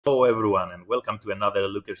Hello everyone and welcome to another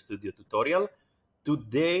Looker Studio tutorial.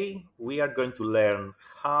 Today we are going to learn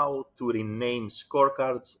how to rename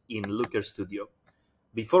scorecards in Looker Studio.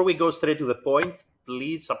 Before we go straight to the point,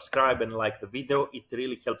 please subscribe and like the video. It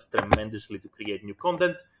really helps tremendously to create new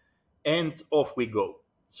content. And off we go.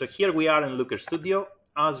 So here we are in Looker Studio.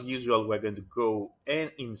 As usual, we're going to go and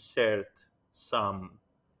insert some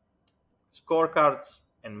scorecards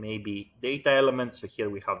and maybe data elements. So here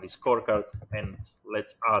we have the scorecard, and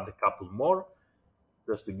let's add a couple more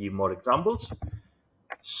just to give more examples.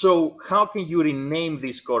 So how can you rename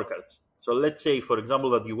these scorecards? So let's say, for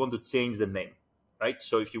example, that you want to change the name, right?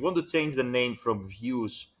 So if you want to change the name from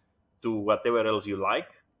views to whatever else you like,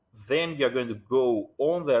 then you're going to go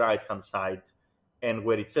on the right hand side, and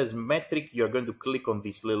where it says metric, you're going to click on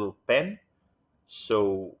this little pen.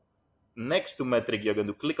 So next to metric, you're going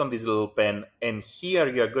to click on this little pen, and here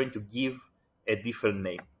you're going to give a different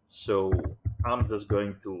name. So I'm just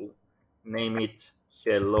going to name it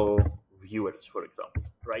hello viewers, for example,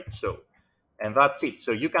 right? So, and that's it.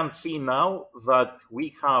 So you can see now that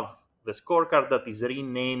we have the scorecard that is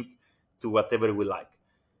renamed to whatever we like.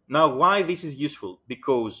 Now, why this is useful?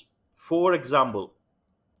 Because, for example,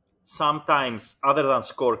 sometimes other than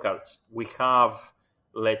scorecards, we have,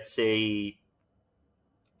 let's say,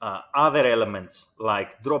 other elements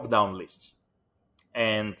like drop-down lists.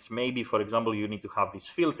 And maybe, for example, you need to have this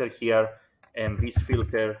filter here, and this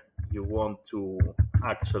filter, you want to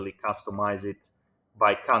actually customize it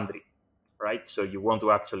by country, right? So you want to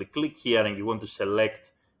actually click here and you want to select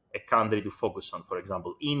a country to focus on, for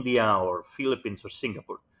example, India or Philippines or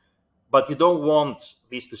Singapore. But you don't want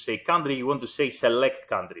this to say country, you want to say select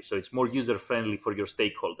country. So it's more user-friendly for your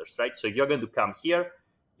stakeholders, right? So you're going to come here,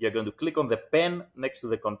 you're going to click on the pen next to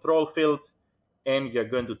the control field, and you're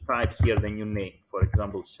going to type here the new name. For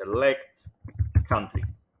example, select country.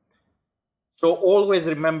 So always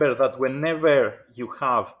remember that whenever you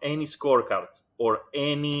have any scorecard or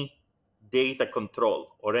any data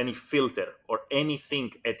control or any filter or anything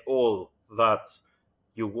at all that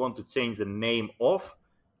you want to change the name of,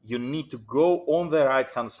 you need to go on the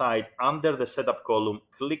right-hand side under the setup column,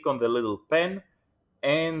 click on the little pen,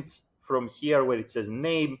 and from here where it says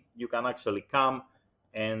name, you can actually come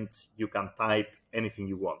and you can type anything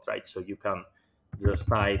you want, right? So you can just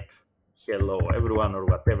type hello everyone or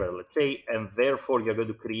whatever, let's say, and therefore you're going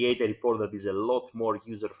to create a report that is a lot more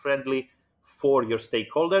user-friendly for your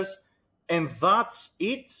stakeholders. And that's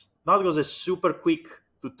it. That was a super quick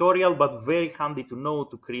tutorial, but very handy to know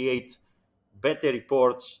to create better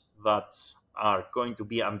reports that are going to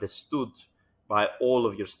be understood by all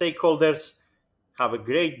of your stakeholders. Have a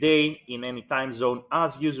great day in any time zone.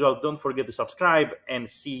 As usual, don't forget to subscribe, and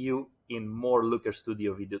see you in more Looker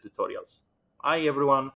Studio video tutorials. Bye, everyone.